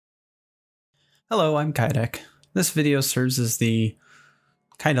Hello, I'm Kaidek. This video serves as the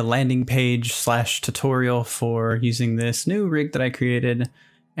kind of landing page slash tutorial for using this new rig that I created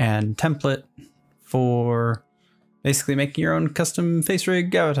and template for basically making your own custom face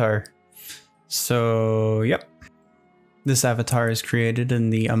rig avatar. So, yep. This avatar is created in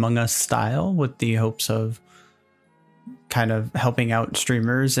the Among Us style with the hopes of kind of helping out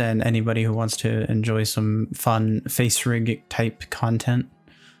streamers and anybody who wants to enjoy some fun face rig type content.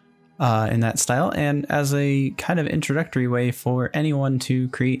 In that style, and as a kind of introductory way for anyone to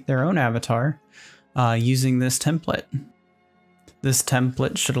create their own avatar using this template. This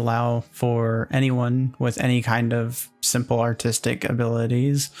template should allow for anyone with any kind of simple artistic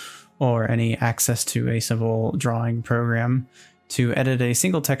abilities or any access to a simple drawing program to edit a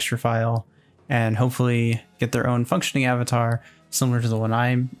single texture file and hopefully get their own functioning avatar similar to the one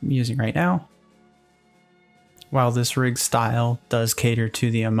I'm using right now. While this rig style does cater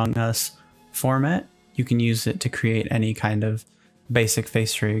to the Among Us format, you can use it to create any kind of basic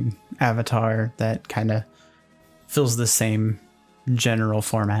face rig avatar that kind of fills the same general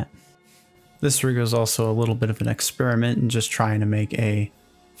format. This rig was also a little bit of an experiment in just trying to make a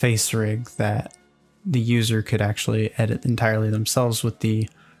face rig that the user could actually edit entirely themselves with the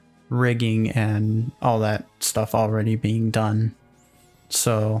rigging and all that stuff already being done.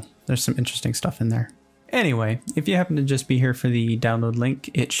 So there's some interesting stuff in there. Anyway, if you happen to just be here for the download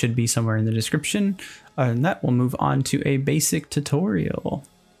link, it should be somewhere in the description. Other than that, we'll move on to a basic tutorial.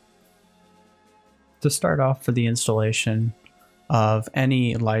 To start off, for the installation of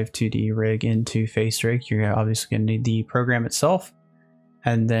any live 2D rig into face rig, you're obviously going to need the program itself,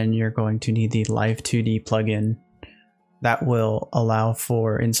 and then you're going to need the live 2D plugin that will allow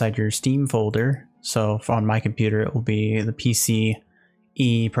for inside your Steam folder. So on my computer, it will be the PC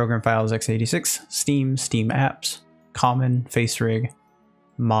program files x86, Steam apps, common, face rig,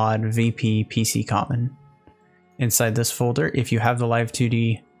 mod, VP, PC common. Inside this folder, if you have the live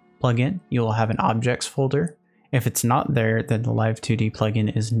 2D plugin, you will have an objects folder. If it's not there, then the live 2D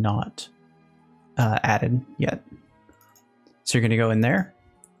plugin is not added yet. So you're going to go in there,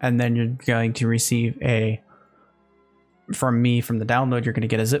 and then you're going to receive from the download, you're going to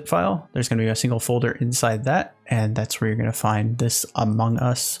get a zip file. There's going to be a single folder inside that, and that's where you're going to find this Among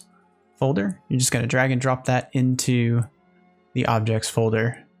Us folder. You're just going to drag and drop that into the objects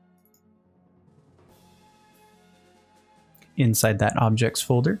folder. Inside that objects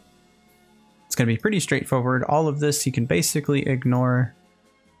folder, it's going to be pretty straightforward. All of this you can basically ignore,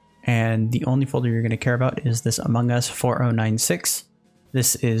 and the only folder you're going to care about is this Among Us 4096.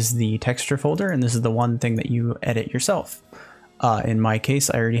 This is the texture folder, and this is the one thing that you edit yourself. In my case,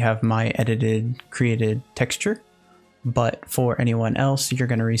 I already have my created texture, but for anyone else, you're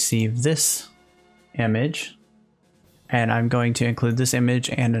going to receive this image, and I'm going to include this image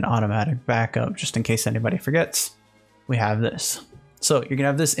and an automatic backup just in case anybody forgets. We have this. So you're going to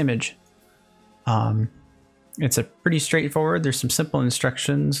have this image. It's a pretty straightforward. There's some simple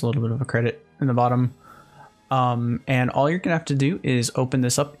instructions, a little bit of a credit in the bottom. And all you're gonna have to do is open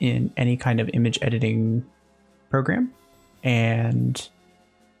this up in any kind of image editing program and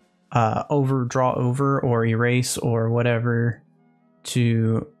draw over or erase or whatever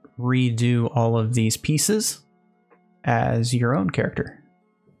to redo all of these pieces as your own character.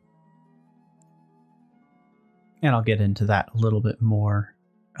 And I'll get into that a little bit more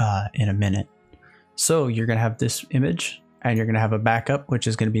in a minute. So you're gonna have this image and you're gonna have a backup, which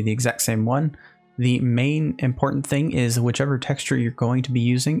is gonna be the exact same one. The main important thing is whichever texture you're going to be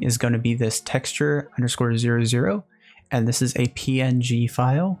using is going to be this texture_00, and this is a PNG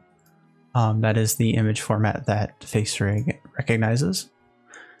file. That is the image format that face rig recognizes.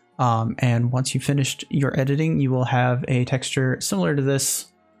 And once you've finished your editing, you will have a texture similar to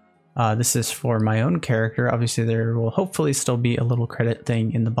this. This is for my own character. Obviously, there will hopefully still be a little credit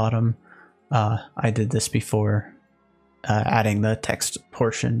thing in the bottom. I did this before adding the text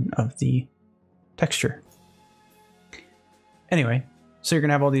portion of the texture. Anyway, so you're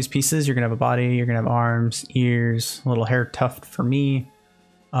gonna have all these pieces. You're gonna have a body, you're gonna have arms, ears, a little hair tuft for me,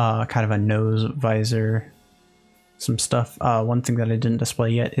 kind of a nose visor, some stuff. One thing that I didn't display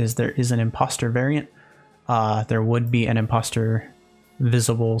yet is there is an imposter variant. There would be an imposter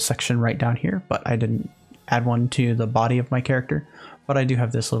visible section right down here, but I didn't add one to the body of my character. But I do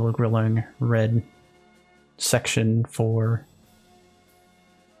have this little glowing red section for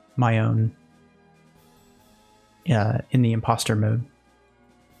my own in the imposter mode.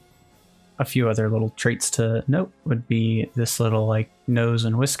 A few other little traits to note would be this little like nose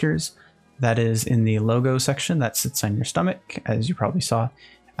and whiskers that is in the logo section that sits on your stomach, as you probably saw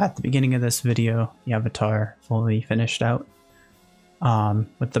at the beginning of this video, the avatar fully finished out.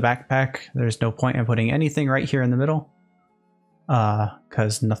 With the backpack, there's no point in putting anything right here in the middle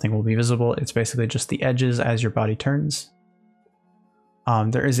because nothing will be visible. It's basically just the edges as your body turns.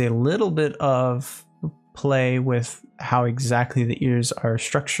 There is a little bit of play with how exactly the ears are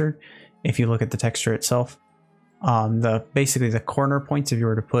structured if you look at the texture itself. Basically the corner points, if you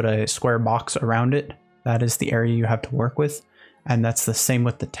were to put a square box around it, that is the area you have to work with. And that's the same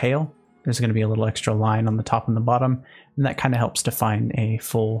with the tail. There's going to be a little extra line on the top and the bottom, and that kind of helps define a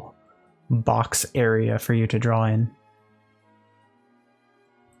full box area for you to draw in.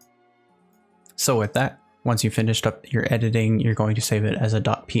 So with that, once you finished up your editing, you're going to save it as a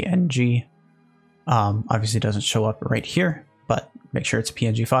 .png. Obviously it doesn't show up right here, but make sure it's a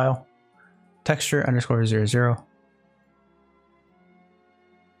PNG file. Texture _00.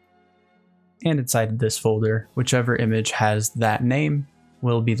 And inside this folder, whichever image has that name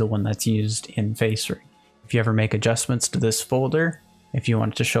will be the one that's used in FaceRig. If you ever make adjustments to this folder, if you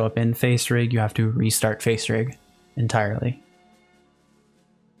want it to show up in FaceRig, you have to restart FaceRig entirely.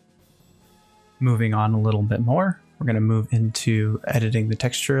 Moving on a little bit more, we're going to move into editing the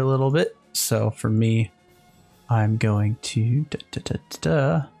texture a little bit. So for me, I'm going to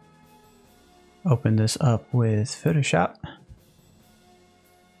open this up with Photoshop.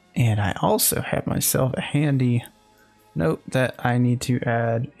 And I also have myself a handy note that I need to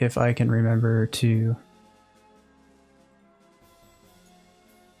add if I can remember to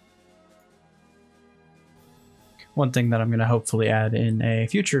one thing that I'm going to hopefully add in a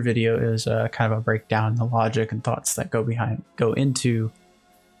future video is kind of a breakdown, the logic and thoughts that go into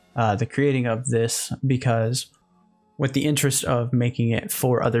the creating of this, because with the interest of making it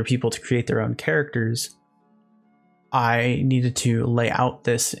for other people to create their own characters, I needed to lay out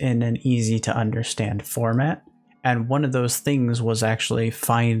this in an easy to understand format. And one of those things was actually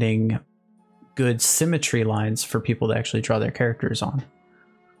finding good symmetry lines for people to actually draw their characters on.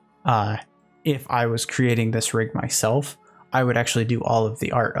 If I was creating this rig myself, I would actually do all of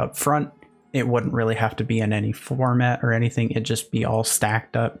the art up front. It wouldn't really have to be in any format or anything. It'd just be all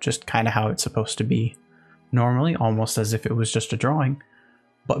stacked up, just kind of how it's supposed to be normally, almost as if it was just a drawing.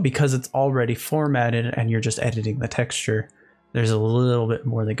 But because it's already formatted and you're just editing the texture, there's a little bit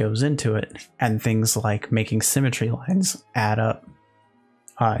more that goes into it. And things like making symmetry lines add up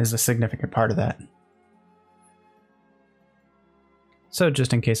is a significant part of that. So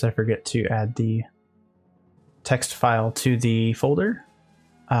just in case I forget to add the text file to the folder,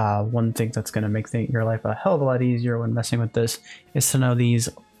 one thing that's going to make your life a hell of a lot easier when messing with this is to know these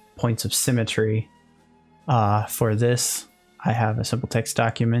points of symmetry. For this, I have a simple text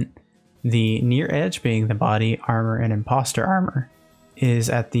document. The near edge, being the body armor and imposter armor, is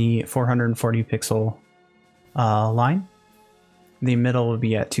at the 440 pixel line. The middle would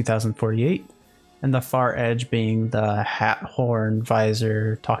be at 2048, and the far edge being the hat, horn,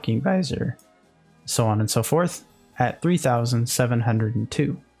 visor, talking visor, so on and so forth, at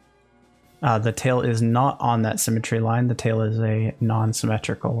 3702. The tail is not on that symmetry line. The tail is a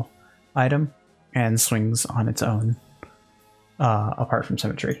non-symmetrical item and swings on its own apart from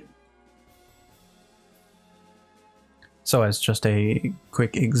symmetry. So as just a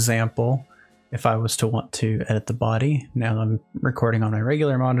quick example, if I was to want to edit the body, now I'm recording on my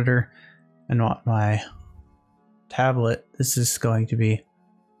regular monitor and not my tablet, this is going to be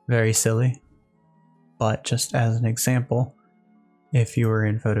very silly. But just as an example, if you were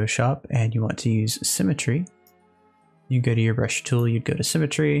in Photoshop and you want to use symmetry, you go to your brush tool, you'd go to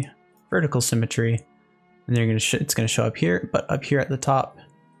symmetry, vertical symmetry, and then it's going to show up here, but up here at the top,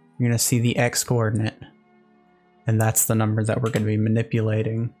 you're going to see the X coordinate. And that's the number that we're going to be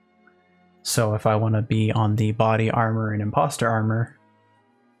manipulating. So if I want to be on the body armor and imposter armor,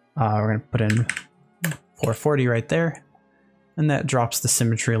 we're going to put in 440 right there, and that drops the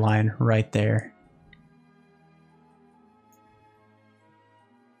symmetry line right there.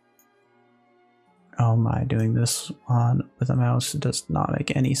 Oh my, doing this with a mouse does not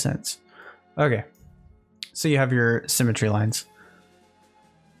make any sense. Okay, so you have your symmetry lines.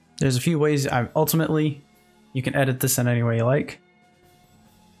 There's a few ways. Ultimately, you can edit this in any way you like,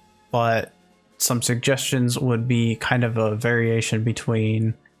 but some suggestions would be kind of a variation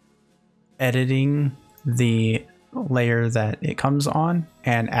between editing the layer that it comes on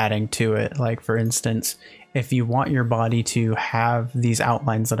and adding to it. Like for instance, if you want your body to have these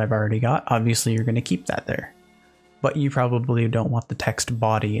outlines that I've already got, obviously you're going to keep that there, but you probably don't want the text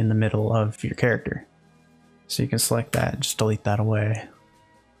body in the middle of your character. So you can select that and just delete that away.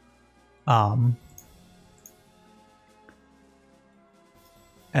 And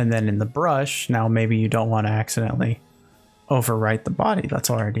then in the brush, now maybe you don't want to accidentally overwrite the body that's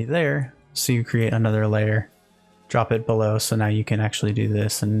already there. So you create another layer drop it below. So now you can actually do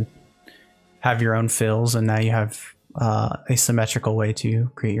this and have your own fills, and now you have a symmetrical way to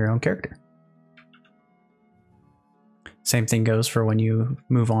create your own character. Same thing goes for when you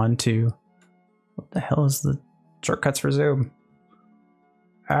move on to, what the hell is the shortcuts for zoom?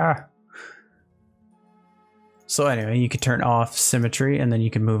 So anyway, you can turn off symmetry, and then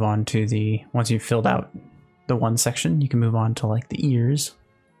you can move on to the, once you've filled out the one section, you can move on to like the ears,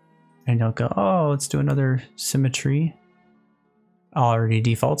 and you'll go, oh, let's do another symmetry. Already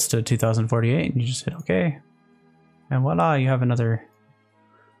defaults to 2048, and you just hit OK. And voila, you have another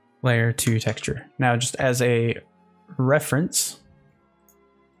layer to texture. Now, just as a reference,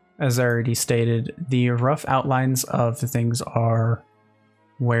 as I already stated, the rough outlines of the things are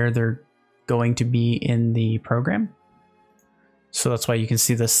where they're going to be in the program. So that's why you can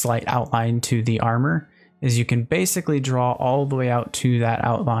see the slight outline to the armor, is you can basically draw all the way out to that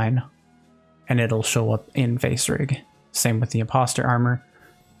outline and it'll show up in FaceRig. Same with the imposter armor,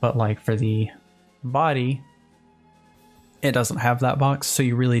 but like for the body, it doesn't have that box, so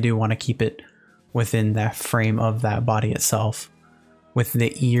you really do want to keep it within that frame of that body itself. With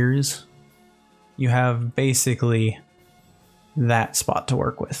the ears, you have basically that spot to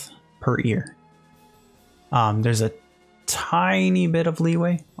work with per ear. There's a tiny bit of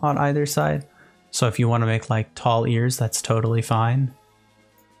leeway on either side, so if you want to make like tall ears, that's totally fine.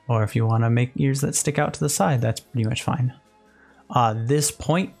 Or if you want to make ears that stick out to the side, that's pretty much fine. This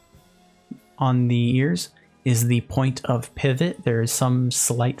point on the ears is the point of pivot. There is some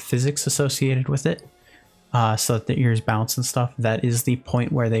slight physics associated with it, so that the ears bounce and stuff. That is the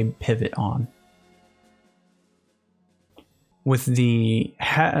point where they pivot on. With the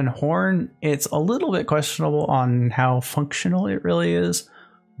hat and horn, it's a little bit questionable on how functional it really is,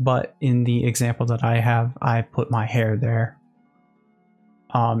 but in the example that I have, I put my hair there.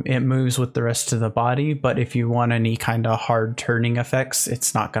 It moves with the rest of the body, but if you want any kind of hard turning effects,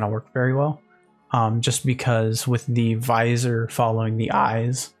 it's not going to work very well. Just because with the visor following the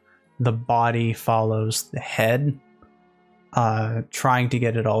eyes, the body follows the head. Trying to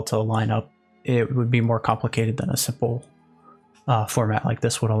get it all to line up, it would be more complicated than a simple format like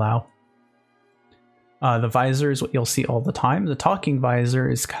this would allow. The visor is what you'll see all the time. The talking visor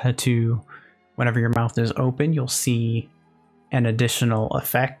is kind of to, whenever your mouth is open, you'll see an additional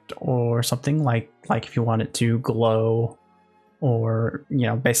effect or something, like if you want it to glow, or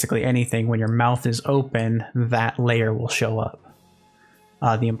basically anything. When your mouth is open, that layer will show up.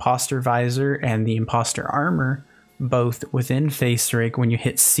 The imposter visor and the imposter armor, both within FaceRig, when you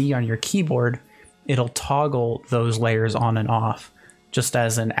hit C on your keyboard, it'll toggle those layers on and off just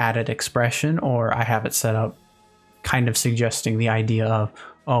as an added expression, or I have it set up kind of suggesting the idea of,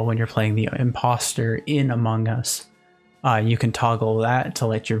 oh, when you're playing the imposter in Among Us, you can toggle that to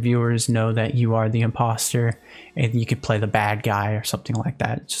let your viewers know that you are the imposter, and you could play the bad guy or something like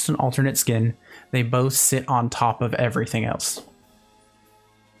that. It's just an alternate skin. They both sit on top of everything else.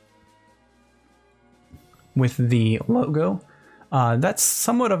 With the logo, that's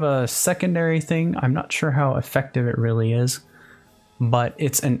somewhat of a secondary thing. I'm not sure how effective it really is, but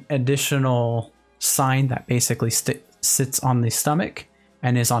it's an additional sign that basically sits on the stomach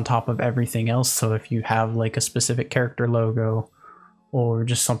and is on top of everything else. So if you have like a specific character logo or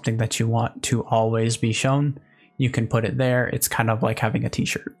just something that you want to always be shown, you can put it there. It's kind of like having a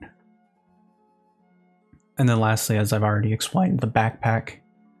t-shirt. And then lastly, as I've already explained, the backpack,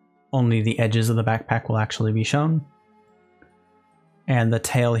 only the edges of the backpack will actually be shown. And the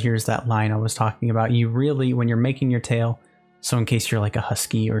tail, here's that line I was talking about. You really, when you're making your tail, so in case you're like a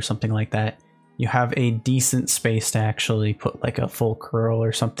husky or something like that, you have a decent space to actually put like a full curl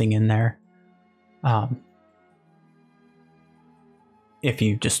or something in there. If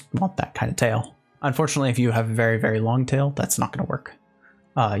you just want that kind of tail. Unfortunately, if you have a very, very long tail, that's not going to work.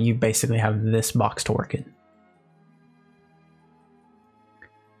 You basically have this box to work in.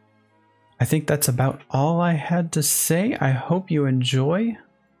 I think that's about all I had to say. I hope you enjoy.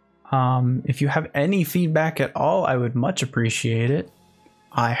 If you have any feedback at all, I would much appreciate it.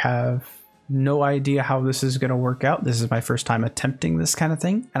 I have no idea how this is going to work out. This is my first time attempting this kind of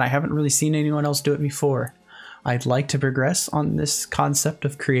thing, and I haven't really seen anyone else do it before. I'd like to progress on this concept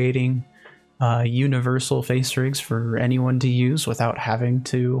of creating universal face rigs for anyone to use without having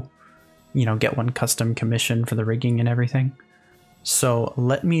to, get one custom commissioned for the rigging and everything. So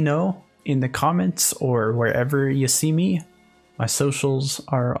let me know in the comments or wherever you see me. My socials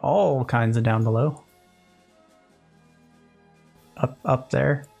are all kinds of down below. Up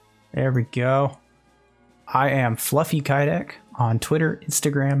there. There we go. I am Fluffy Kaidak on Twitter,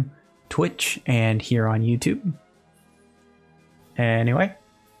 Instagram, Twitch, and here on YouTube. Anyway,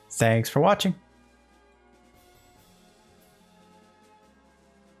 thanks for watching.